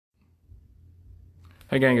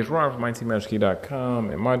Hey gang, it's Rob from ITMagicKey.com,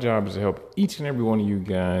 and my job is to help each and every one of you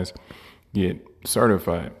guys get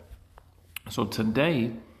certified. So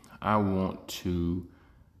today, I want to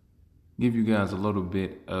give you guys a little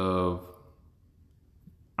bit of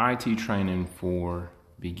IT training for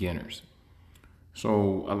beginners.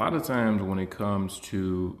 So a lot of times when it comes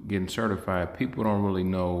to getting certified, people don't really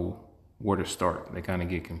know where to start. They kind of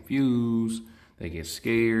get confused, they get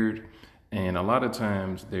scared, and a lot of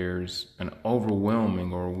times there's an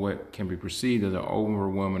overwhelming, or what can be perceived as an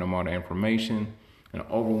overwhelming amount of information, an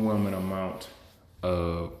overwhelming amount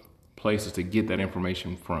of places to get that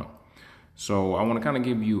information from. So I want to kind of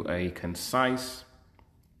give you a concise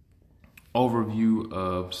overview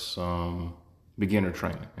of some beginner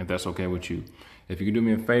training, if that's okay with you. If you could do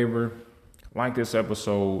me a favor, like this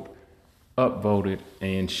episode, upvote it,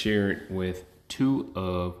 and share it with 2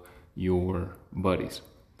 of your buddies.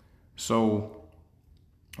 So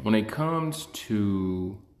when it comes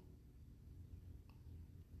to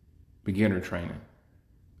beginner training,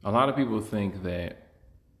 a lot of people think that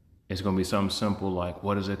it's going to be something simple like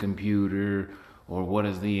what is a computer, or what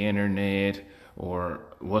is the internet, or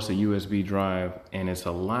what's a USB drive, and it's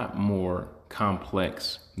a lot more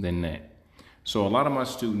complex than that. So a lot of my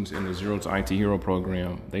students in the Zero to IT Hero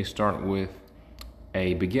program, they start with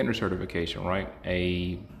a beginner certification, right?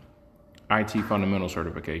 A IT fundamental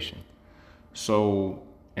certification. So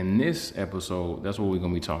in this episode, that's what we're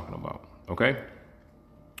going to be talking about, okay?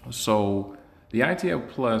 So the ITF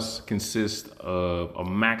Plus consists of a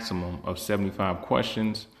maximum of 75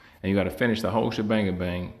 questions, and you got to finish the whole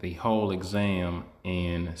shebang, the whole exam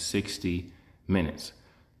in 60 minutes.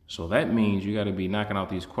 So that means you got to be knocking out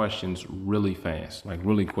these questions really fast, like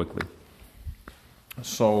really quickly.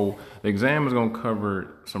 So the exam is going to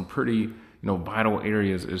cover some pretty, vital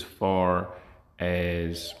areas as far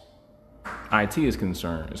as IT is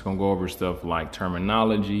concerned. It's going to go over stuff like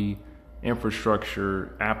terminology,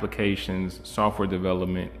 infrastructure, applications, software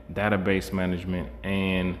development, database management,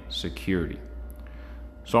 and security.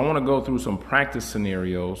 So I want to go through some practice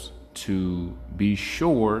scenarios to be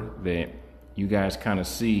sure that you guys kind of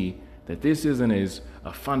see that this isn't as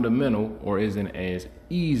a fundamental or isn't as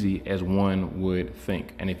easy as one would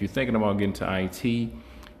think. And if you're thinking about getting to IT,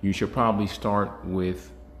 you should probably start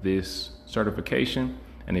with this certification.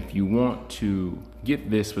 And if you want to get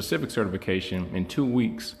this specific certification in 2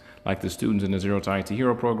 weeks, like the students in the Zero to IT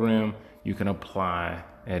Hero program, you can apply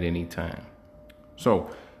at any time. So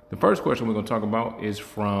the first question we're going to talk about is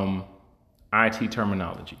from IT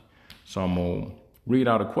terminology. So I'm going to read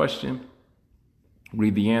out a question,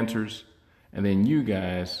 read the answers, and then you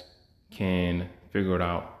guys can figure it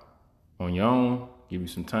out on your own, give you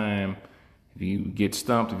some time. If you get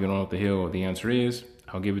stumped, if you don't know what the hell the answer is,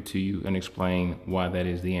 I'll give it to you and explain why that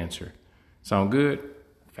is the answer. Sound good?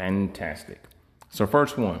 Fantastic. So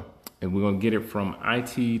first one, and we're going to get it from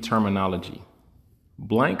IT terminology.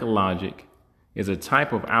 Blank logic is a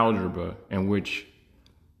type of algebra in which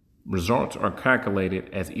results are calculated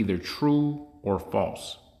as either true or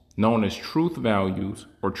false, known as truth values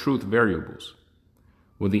or truth variables.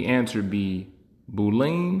 Will the answer be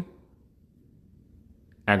Boolean,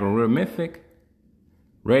 algorithmic,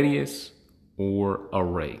 radius, or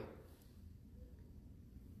array?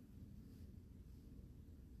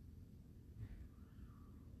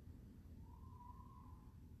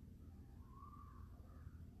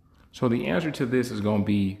 So the answer to this is going to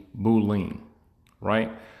be Boolean,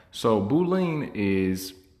 right? So Boolean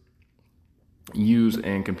is used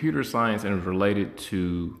in computer science and is related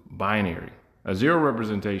to binary. A zero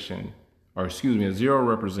represents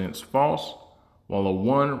false, while a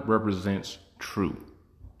 1 represents true.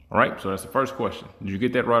 All right, so that's the first question. Did you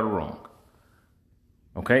get that right or wrong?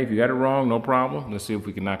 Okay, if you got it wrong, no problem. Let's see if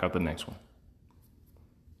we can knock out the next one.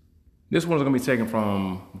 This one's going to be taken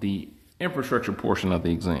from the infrastructure portion of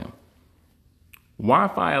the exam.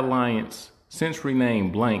 Wi-Fi Alliance, since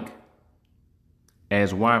renamed blank as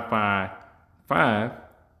Wi-Fi 5,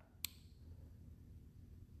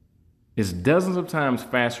 is dozens of times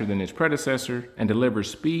faster than its predecessor and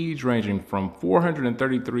delivers speeds ranging from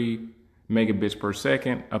 433 megabits per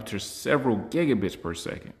second up to several gigabits per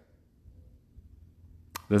second.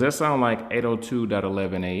 Does that sound like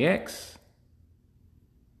 802.11ax,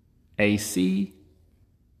 AC,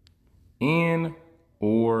 N,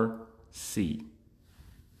 or C?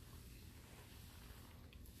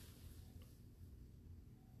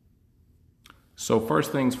 So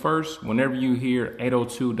first things first, whenever you hear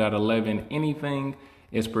 802.11 anything,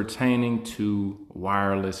 it's pertaining to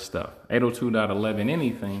wireless stuff. 802.11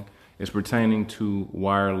 anything is pertaining to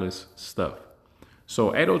wireless stuff.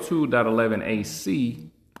 So 802.11ac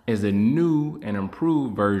is a new and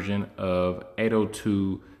improved version of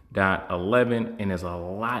 802.11 and is a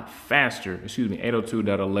lot faster,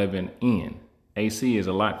 802.11n. AC is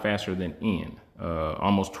a lot faster than N,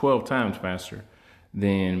 almost 12 times faster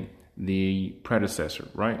than the predecessor,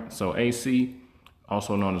 right? So AC,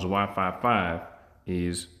 also known as Wi-Fi 5,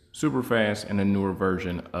 is super fast and a newer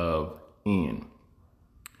version of N.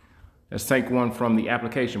 Let's take one from the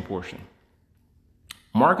application portion.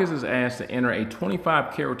 Marcus is asked to enter a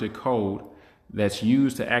 25-character code that's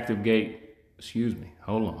used to activate,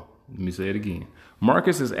 let me say it again.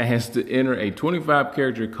 Marcus is asked to enter a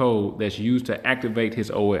 25-character code that's used to activate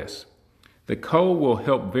his OS. The code will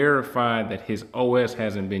help verify that his OS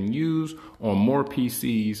hasn't been used on more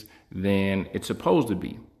PCs than it's supposed to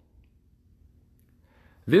be.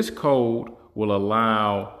 This code will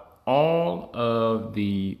allow all of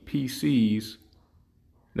the PCs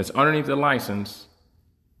that's underneath the license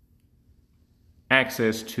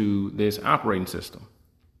access to this operating system.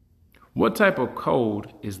 What type of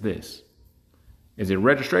code is this? Is it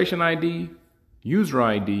registration ID, user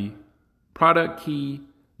ID, product key,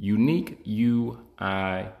 unique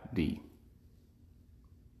UID?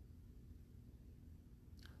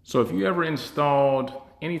 So if you ever installed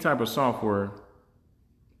any type of software,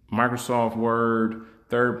 Microsoft Word,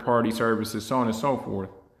 third-party services, so on and so forth,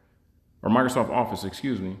 or Microsoft Office,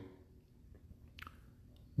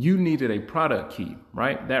 you needed a product key,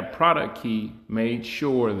 right? That product key made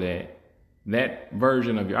sure that that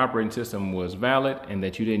version of your operating system was valid and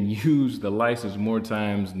that you didn't use the license more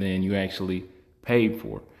times than you actually paid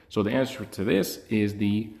for. So the answer to this is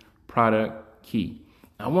the product key.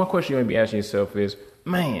 Now, one question you may be asking yourself is,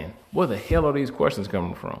 man, where the hell are these questions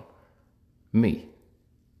coming from? Me.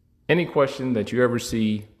 Any question that you ever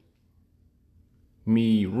see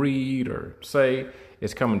me read or say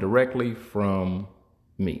is coming directly from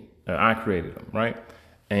me. I created them, right?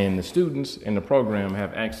 And the students in the program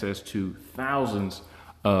have access to thousands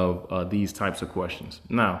of these types of questions.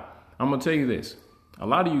 Now, I'm going to tell you this. A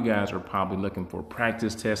lot of you guys are probably looking for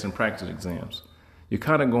practice tests and practice exams. You're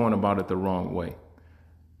kind of going about it the wrong way.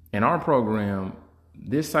 In our program,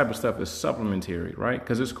 this type of stuff is supplementary, right?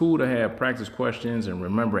 Because it's cool to have practice questions and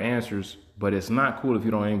remember answers, but it's not cool if you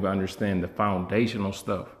don't even understand the foundational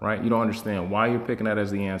stuff, right? You don't understand why you're picking that as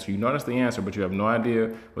the answer. You know that's the answer, but you have no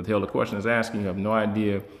idea what the hell the question is asking. You have no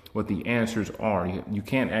idea what the answers are. You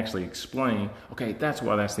can't actually explain, okay, that's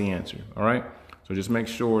why that's the answer, all right? So just make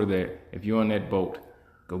sure that if you're on that boat,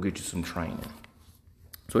 go get you some training.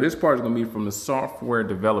 So this part is going to be from the software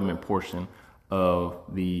development portion of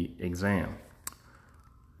the exam.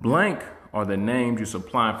 Blank are the names you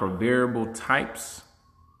supply for variable types,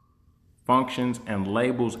 functions, and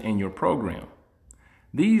labels in your program.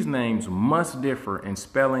 These names must differ in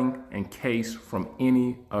spelling and case from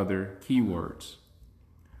any other keywords.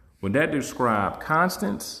 Would that describe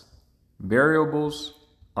constants, variables,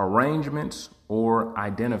 arrangements, or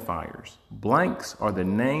identifiers? Blanks are the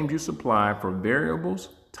names you supply for variables,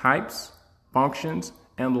 types, functions,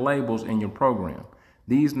 and labels in your program.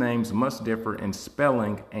 These names must differ in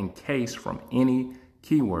spelling and case from any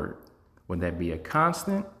keyword. Would that be a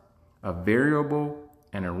constant, a variable,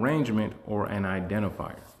 an arrangement, or an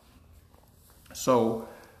identifier? So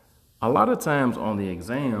a lot of times on the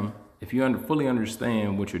exam, if you fully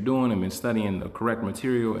understand what you're doing and been studying the correct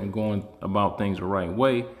material and going about things the right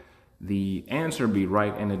way, the answer be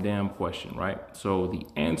right in the damn question, right? So the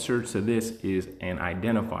answer to this is an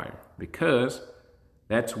identifier, because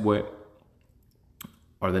that's what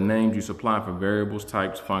are the names you supply for variables,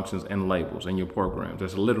 types, functions, and labels in your programs.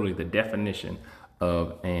 That's literally the definition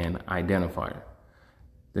of an identifier.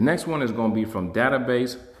 The next one is going to be from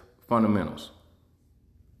database fundamentals.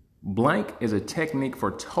 Blank is a technique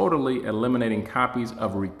for totally eliminating copies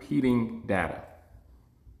of repeating data.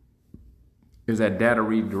 Is that data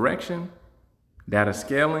redirection, data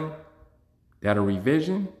scaling, data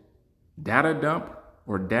revision, data dump,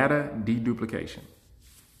 or data deduplication?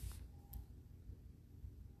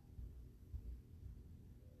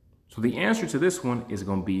 So the answer to this one is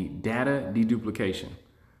going to be data deduplication.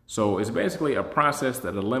 So it's basically a process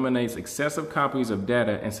that eliminates excessive copies of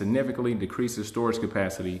data and significantly decreases storage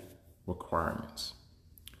capacity requirements.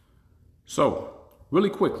 So really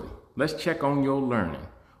quickly, let's check on your learning.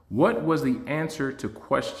 What was the answer to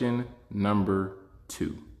question number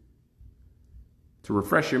 2? To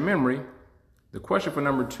refresh your memory, the question for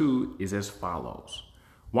number 2 is as follows.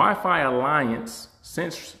 Wi-Fi Alliance,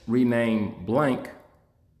 since renamed Blank,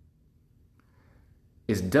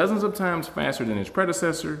 is dozens of times faster than its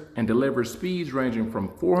predecessor and delivers speeds ranging from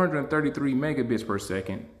 433 megabits per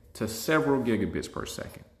second to several gigabits per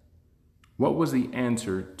second. What was the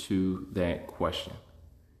answer to that question?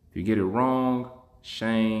 If you get it wrong,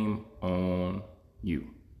 shame on you.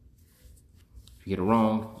 If you get it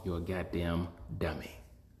wrong, you're a goddamn dummy.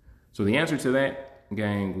 So the answer to that,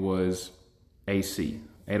 gang, was AC,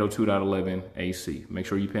 802.11 AC. Make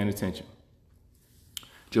sure you're paying attention.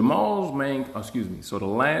 So the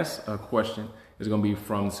last question is going to be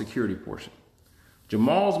from the security portion.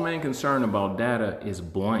 Jamal's main concern about data is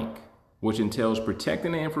blank, which entails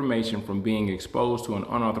protecting the information from being exposed to an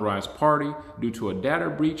unauthorized party due to a data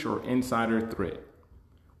breach or insider threat.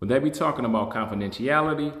 Would they be talking about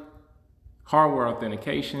confidentiality, hardware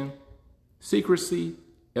authentication, secrecy,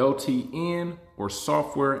 LTN, or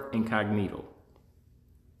software incognito?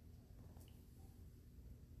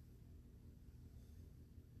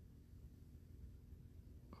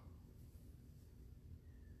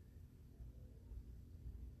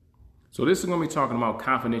 So this is going to be talking about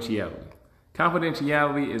confidentiality.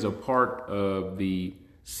 Confidentiality is a part of the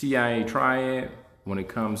CIA triad when it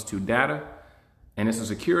comes to data, and it's a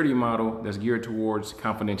security model that's geared towards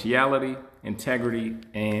confidentiality, integrity,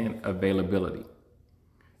 and availability.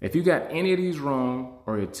 If you got any of these wrong,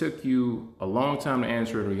 or it took you a long time to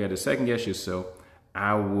answer it, or you had to second guess yourself,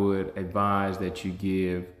 I would advise that you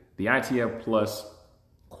give the ITF Plus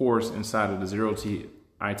course inside of the Zero T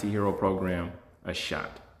IT Hero program a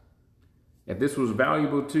shot. If this was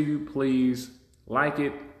valuable to you, please like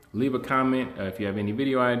it, leave a comment if you have any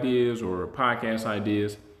video ideas or podcast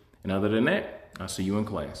ideas. And other than that, I'll see you in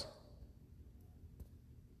class.